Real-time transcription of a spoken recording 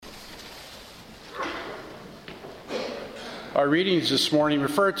Our readings this morning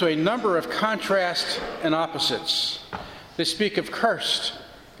refer to a number of contrasts and opposites. They speak of cursed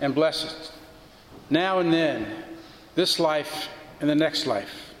and blessed, now and then, this life and the next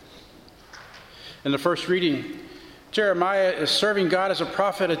life. In the first reading, Jeremiah is serving God as a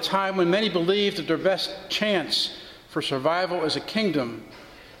prophet at a time when many believed that their best chance for survival as a kingdom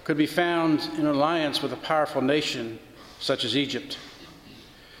could be found in alliance with a powerful nation such as Egypt.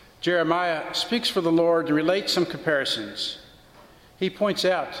 Jeremiah speaks for the Lord and relates some comparisons. He points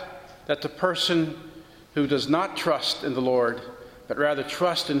out that the person who does not trust in the Lord, but rather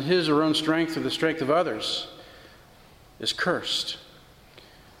trust in his or her own strength or the strength of others, is cursed,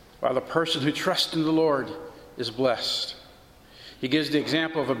 while the person who trusts in the Lord is blessed. He gives the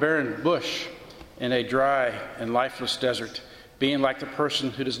example of a barren bush in a dry and lifeless desert, being like the person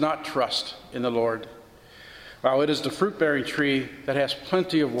who does not trust in the Lord, while it is the fruit-bearing tree that has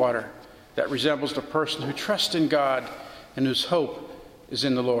plenty of water that resembles the person who trusts in God and whose hope is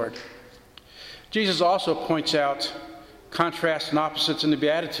in the Lord. Jesus also points out contrasts and opposites in the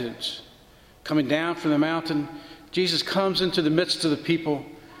Beatitudes. Coming down from the mountain, Jesus comes into the midst of the people,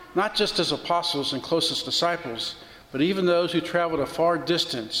 not just as apostles and closest disciples, but even those who traveled a far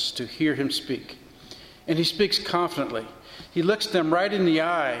distance to hear him speak. And he speaks confidently. He looks them right in the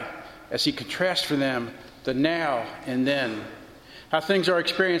eye as he contrasts for them the now and then, how things are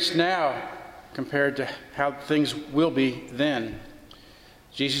experienced now compared to how things will be then.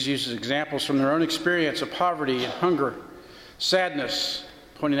 Jesus uses examples from their own experience of poverty and hunger, sadness,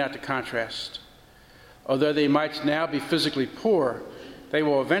 pointing out the contrast. Although they might now be physically poor, they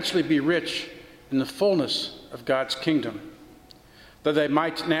will eventually be rich in the fullness of God's kingdom. Though they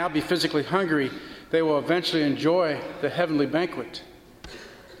might now be physically hungry, they will eventually enjoy the heavenly banquet.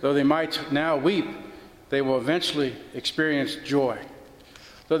 Though they might now weep, they will eventually experience joy.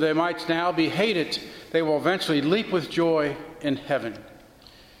 Though they might now be hated, they will eventually leap with joy in heaven.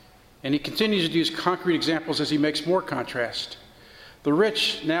 And he continues to use concrete examples as he makes more contrast. The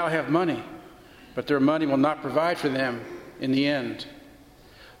rich now have money, but their money will not provide for them in the end.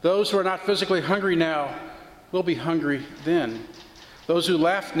 Those who are not physically hungry now will be hungry then. Those who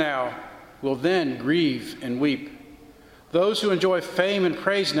laugh now will then grieve and weep. Those who enjoy fame and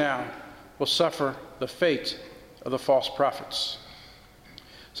praise now will suffer the fate of the false prophets.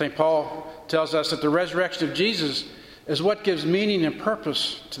 St. Paul tells us that the resurrection of Jesus is what gives meaning and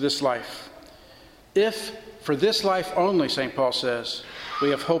purpose to this life. If for this life only, St. Paul says,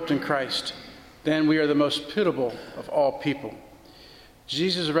 we have hoped in Christ, then we are the most pitiable of all people.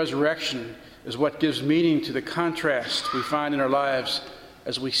 Jesus' resurrection is what gives meaning to the contrast we find in our lives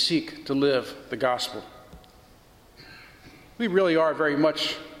as we seek to live the gospel. We really are very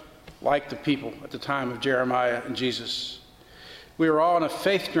much like the people at the time of Jeremiah and Jesus. We are all on a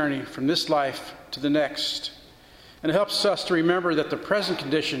faith journey from this life to the next. And it helps us to remember that the present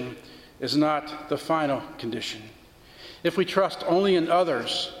condition is not the final condition. If we trust only in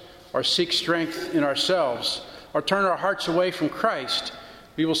others, or seek strength in ourselves, or turn our hearts away from Christ,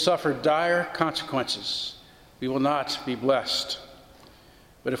 we will suffer dire consequences. We will not be blessed.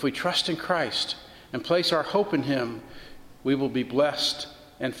 But if we trust in Christ and place our hope in him, we will be blessed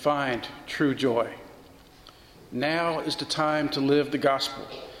and find true joy. Now is the time to live the gospel.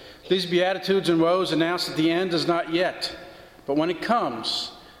 These Beatitudes and woes announce that the end is not yet, but when it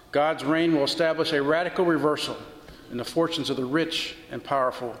comes, God's reign will establish a radical reversal in the fortunes of the rich and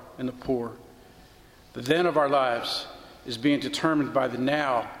powerful and the poor. The then of our lives is being determined by the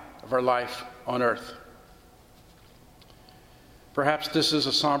now of our life on earth. Perhaps this is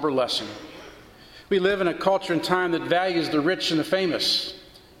a somber lesson. We live in a culture and time that values the rich and the famous.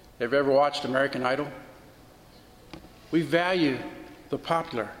 Have you ever watched American Idol? We value the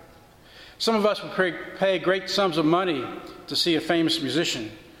popular. Some of us will pay great sums of money to see a famous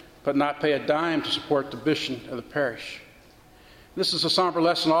musician, but not pay a dime to support the bishop of the parish. This is a somber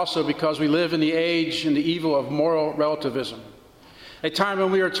lesson also because we live in the age and the evil of moral relativism, a time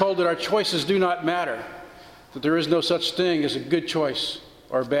when we are told that our choices do not matter, that there is no such thing as a good choice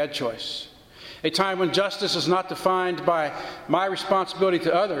or a bad choice, a time when justice is not defined by my responsibility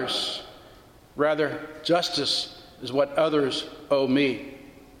to others, rather justice is what others owe me.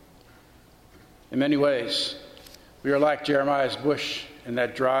 In many ways, we are like Jeremiah's bush in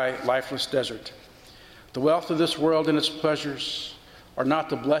that dry, lifeless desert. The wealth of this world and its pleasures are not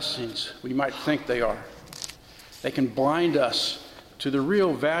the blessings we might think they are. They can blind us to the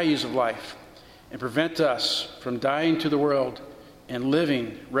real values of life and prevent us from dying to the world and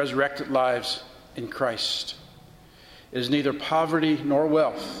living resurrected lives in Christ. It is neither poverty nor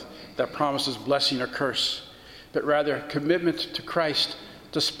wealth that promises blessing or curse, but rather commitment to Christ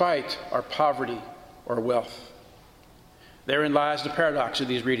despite our poverty or wealth. Therein lies the paradox of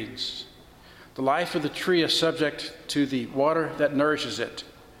these readings. The life of the tree is subject to the water that nourishes it.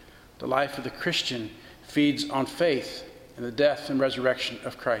 The life of the Christian feeds on faith in the death and resurrection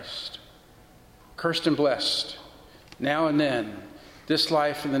of Christ. Cursed and blessed, now and then, this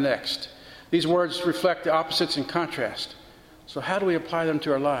life and the next. These words reflect the opposites and contrast. So how do we apply them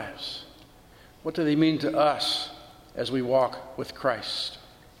to our lives? What do they mean to us as we walk with Christ?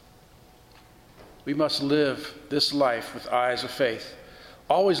 We must live this life with eyes of faith,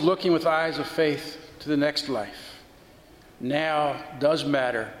 always looking with eyes of faith to the next life. Now does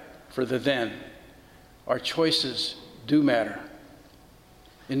matter for the then. Our choices do matter.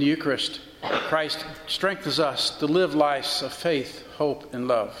 In the Eucharist, Christ strengthens us to live lives of faith, hope, and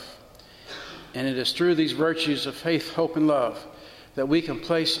love. And it is through these virtues of faith, hope, and love that we can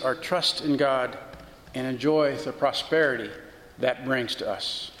place our trust in God and enjoy the prosperity that brings to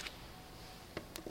us.